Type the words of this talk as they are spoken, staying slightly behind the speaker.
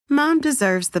Mom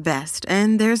deserves the best,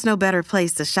 and there's no better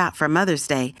place to shop for Mother's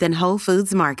Day than Whole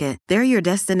Foods Market. They're your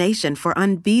destination for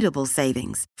unbeatable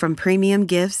savings, from premium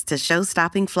gifts to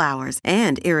show-stopping flowers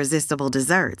and irresistible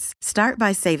desserts. Start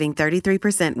by saving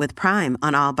 33% with Prime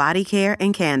on all body care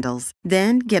and candles.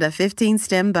 Then get a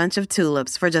 15-stem bunch of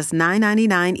tulips for just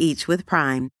 $9.99 each with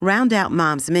Prime. Round out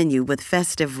Mom's menu with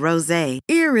festive rosé,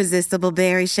 irresistible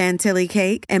berry chantilly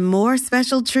cake, and more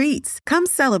special treats. Come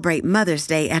celebrate Mother's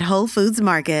Day at Whole Foods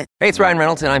Market. Hey, it's Ryan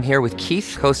Reynolds, and I'm here with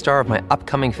Keith, co-star of my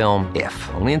upcoming film, If,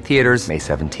 only in theaters May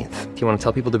 17th. Do you want to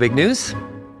tell people the big news?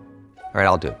 All right,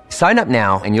 I'll do it. Sign up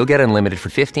now and you'll get unlimited for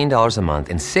 $15 a month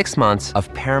and 6 months of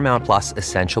Paramount Plus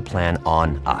Essential Plan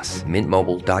on us.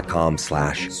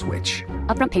 MintMobile.com/switch.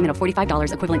 Upfront payment of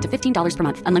 $45 equivalent to $15 per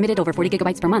month. Unlimited over 40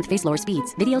 gigabytes per month. Face lower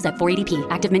speeds. Videos at 480p.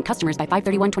 Active Mint customers by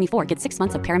 531.24 get 6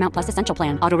 months of Paramount Plus Essential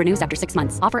Plan. Auto renews after 6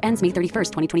 months. Offer ends May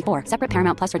 31st, 2024. Separate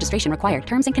Paramount Plus registration required.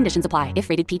 Terms and conditions apply if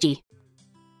rated PG.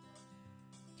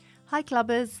 Hi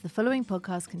Clubbers, the following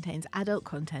podcast contains adult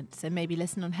content, so maybe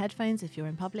listen on headphones if you're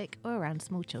in public or around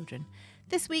small children.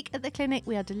 This week at the clinic,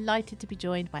 we are delighted to be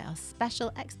joined by our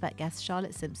special expert guest,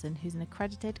 Charlotte Simpson, who's an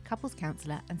accredited couples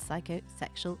counsellor and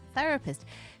psychosexual therapist.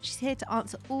 She's here to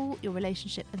answer all your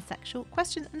relationship and sexual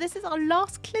questions. And this is our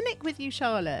last clinic with you,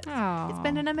 Charlotte. Aww. It's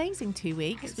been an amazing 2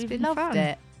 weeks. We've loved fun.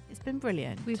 it. It's been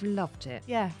brilliant. We've loved it.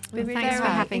 Yeah. Thanks for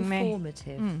having me.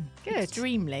 Informative. Good.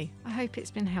 Extremely. I hope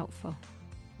it's been helpful.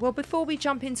 Well, before we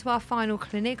jump into our final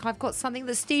clinic, I've got something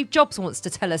that Steve Jobs wants to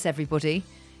tell us, everybody.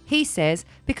 He says,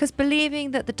 because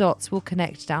believing that the dots will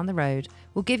connect down the road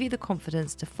will give you the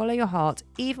confidence to follow your heart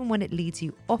even when it leads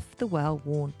you off the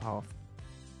well-worn path.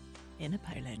 In a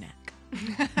polo neck.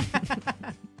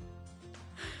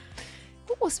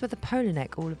 What was the polo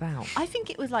neck all about? I think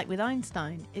it was like with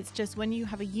Einstein. It's just when you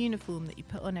have a uniform that you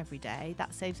put on every day,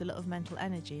 that saves a lot of mental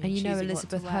energy. And you know choosing what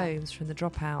Elizabeth to wear. Holmes from The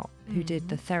Dropout, who did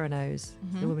the Theranos,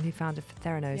 the woman who founded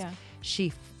Theranos, Yeah.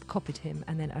 she copied him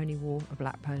and then only wore a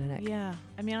black polo neck. Yeah,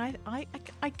 I mean, I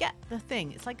get the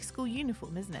thing. It's like a school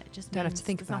uniform, isn't it? Just Don't have to means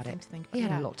think there's about nothing it. to think He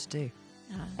about. had a lot to do.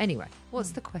 Yeah. Anyway,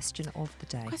 what's the question of the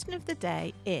day? Question of the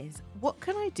day is, what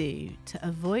can I do to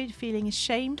avoid feeling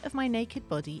ashamed of my naked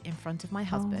body in front of my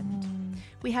husband?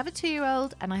 We have a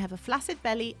 2-year-old and I have a flaccid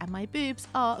belly and my boobs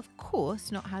are, of course,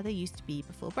 not how they used to be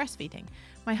before breastfeeding.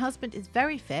 My husband is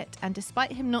very fit and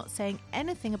despite him not saying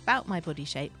anything about my body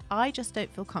shape, I just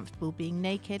don't feel comfortable being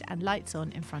naked and lights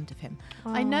on in front of him.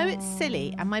 I know it's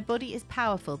silly and my body is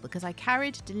powerful because I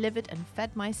carried, delivered and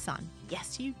fed my son.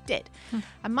 Yes, you did.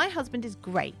 And my husband is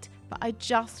great, but I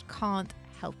just can't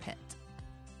help it.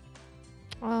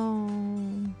 Oh.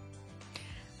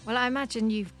 Well, I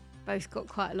imagine you've both got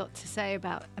quite a lot to say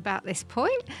about this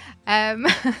point.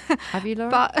 Have you,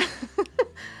 Laura?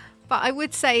 But I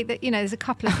would say that, there's a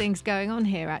couple of things going on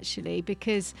here, actually,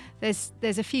 because there's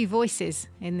a few voices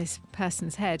in this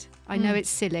person's head. I know it's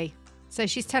silly. So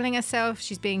she's telling herself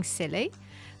she's being silly,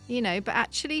 but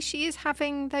actually she is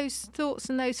having those thoughts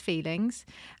and those feelings.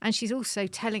 And she's also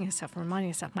telling herself, reminding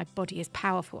herself, my body is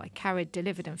powerful. I carried,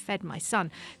 delivered and fed my son.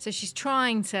 So she's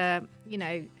trying to,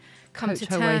 come Coach to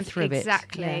her way terms. through it.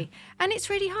 Exactly. Yeah. And it's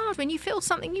really hard. When you feel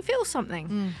something, you feel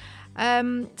something.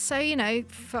 So,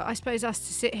 for, I suppose, us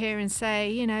to sit here and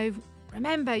say,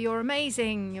 remember, you're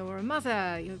amazing, you're a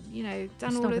mother, you've done It's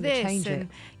all not of gonna this. change it.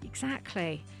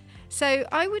 Exactly. So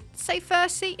I would say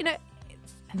firstly, and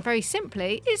very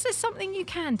simply, is there something you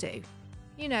can do?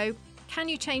 Can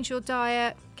you change your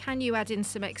diet? Can you add in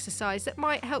some exercise that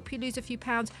might help you lose a few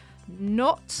pounds?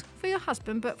 Not for your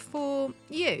husband, but for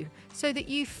you, so that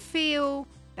you feel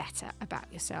better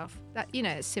about yourself. That,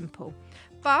 it's simple.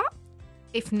 But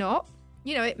if not,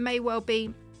 it may well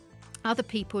be other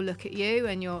people look at you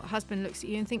and your husband looks at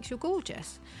you and thinks you're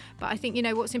gorgeous. But I think,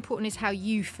 what's important is how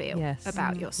you feel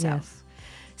about yourself.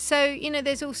 So,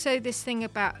 there's also this thing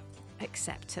about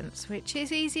acceptance, which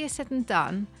is easier said than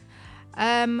done.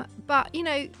 But,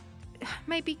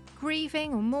 maybe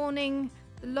grieving or mourning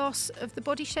the loss of the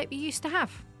body shape you used to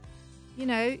have.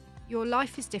 Your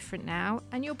life is different now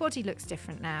and your body looks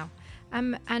different now.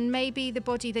 And maybe the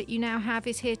body that you now have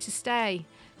is here to stay.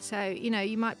 So,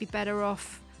 you might be better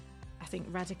off, I think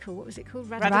what was it called?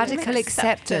 Radical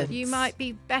acceptance. You might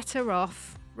be better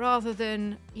off rather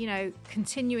than,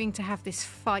 continuing to have this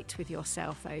fight with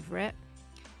yourself over it,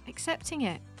 accepting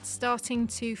it, starting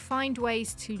to find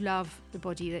ways to love the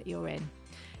body that you're in.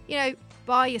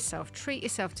 Buy yourself, treat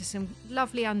yourself to some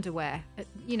lovely underwear,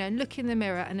 look in the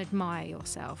mirror and admire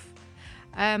yourself.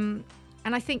 And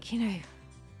I think,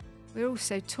 we're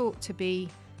also taught to be,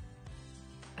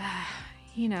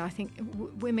 I think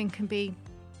women can be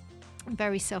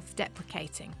very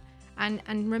self-deprecating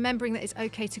and remembering that it's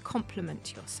okay to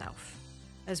compliment yourself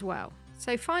as well.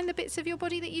 So find the bits of your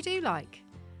body that you do like,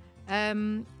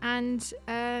 and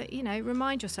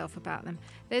remind yourself about them.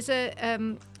 There's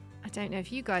I don't know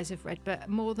if you guys have read, but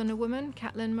More Than a Woman,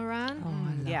 Caitlin Moran. Oh,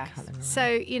 I love Yes. Caitlin Moran.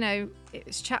 So,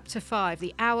 it's chapter 5,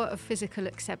 The Hour of Physical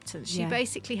Acceptance. She Yeah.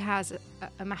 basically has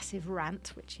a massive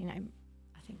rant, which, I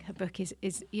think her book is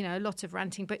a lot of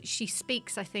ranting, but she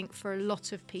speaks, I think, for a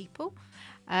lot of people.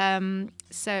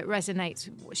 So it resonates,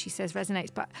 what she says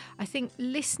resonates. But I think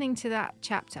listening to that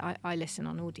chapter, I listen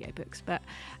on audiobooks, but,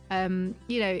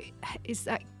 is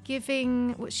that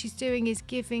what she's doing is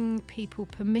giving people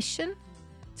permission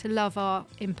to love our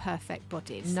imperfect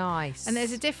bodies. Nice. And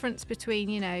there's a difference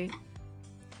between, I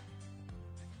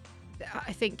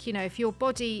think, if your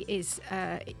body is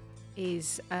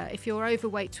if you're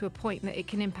overweight to a point that it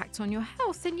can impact on your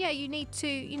health, then you need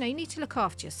to look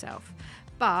after yourself.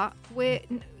 But we're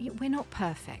not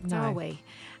perfect, No. are we?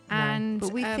 No, And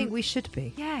but we think we should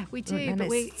be. yeah, we do, And but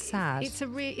it's sad. It's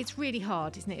really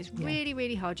hard, isn't it? It's Yeah. really,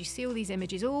 really hard. You see all these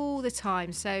images all the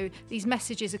time. So these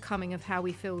messages are coming of how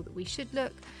we feel that we should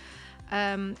look,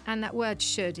 and that word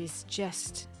 "should" is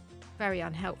just very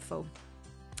unhelpful.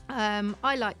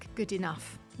 I like good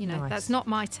enough. Nice. That's not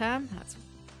my term. That's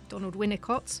Donald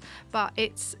Winnicott's, but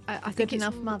it's I think it's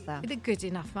enough mother. The good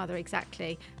enough mother,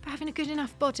 exactly. But having a good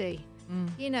enough body.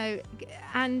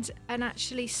 And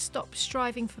actually stop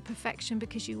striving for perfection,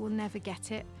 because you will never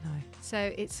get it. No.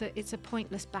 So it's a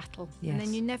pointless battle. Yes. And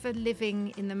then you're never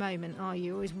living in the moment, are you?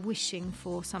 You're always wishing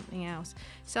for something else.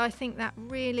 So I think that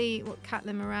really what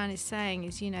Caitlin Moran is saying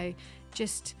is,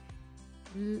 just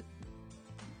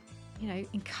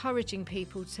encouraging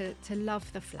people to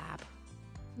love the flab.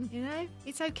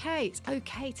 It's okay. It's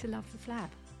okay to love the flab.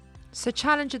 So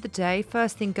challenge of the day.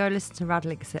 First thing, go listen to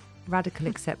Radical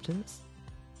Acceptance.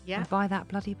 Yeah. And buy that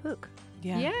bloody book.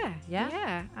 Yeah,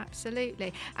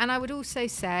 absolutely. And I would also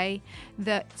say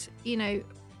that,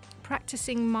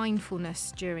 practicing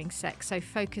mindfulness during sex, so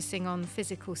focusing on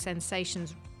physical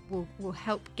sensations, will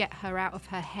help get her out of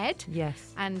her head.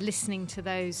 Yes. And listening to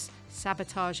those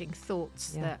sabotaging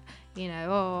thoughts Yeah. that,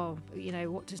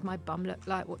 what does my bum look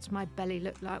like? What's my belly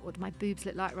look like? What do my boobs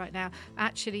look like right now?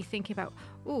 Actually thinking about,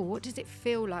 what does it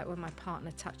feel like when my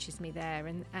partner touches me there?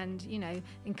 And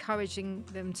encouraging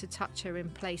them to touch her in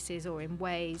places or in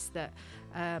ways that,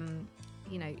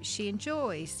 she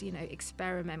enjoys,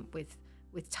 experiment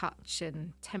with touch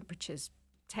and temperatures,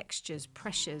 textures,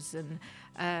 pressures, and,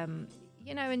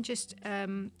 and just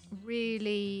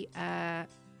really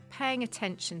paying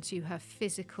attention to her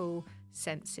physical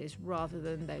senses rather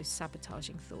than those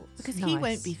sabotaging thoughts. Because he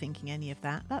won't be thinking any of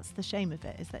that. That's the shame of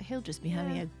it, is that he'll just be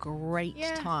having a great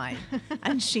time.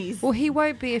 And she's... Well, he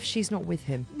won't be if she's not with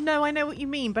him. No, I know what you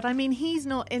mean, but I mean, he's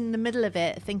not in the middle of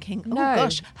it thinking, oh No.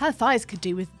 gosh, her thighs could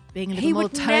do with being a little He more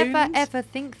would toned. never, ever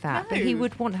think that, but he No.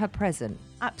 would want her present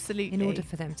Absolutely. in order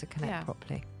for them to connect Yeah.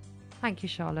 properly. Thank you,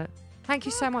 Charlotte. Thank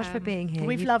you so much for Welcome. being here.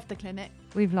 We've loved the clinic.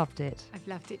 We've loved it. I've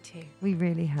loved it too. We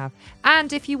really have.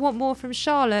 And if you want more from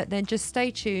Charlotte, then just stay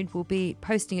tuned. We'll be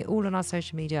posting it all on our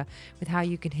social media with how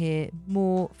you can hear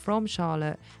more from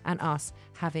Charlotte and us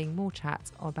having more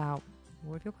chats about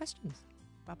more of your questions.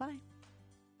 Bye-bye.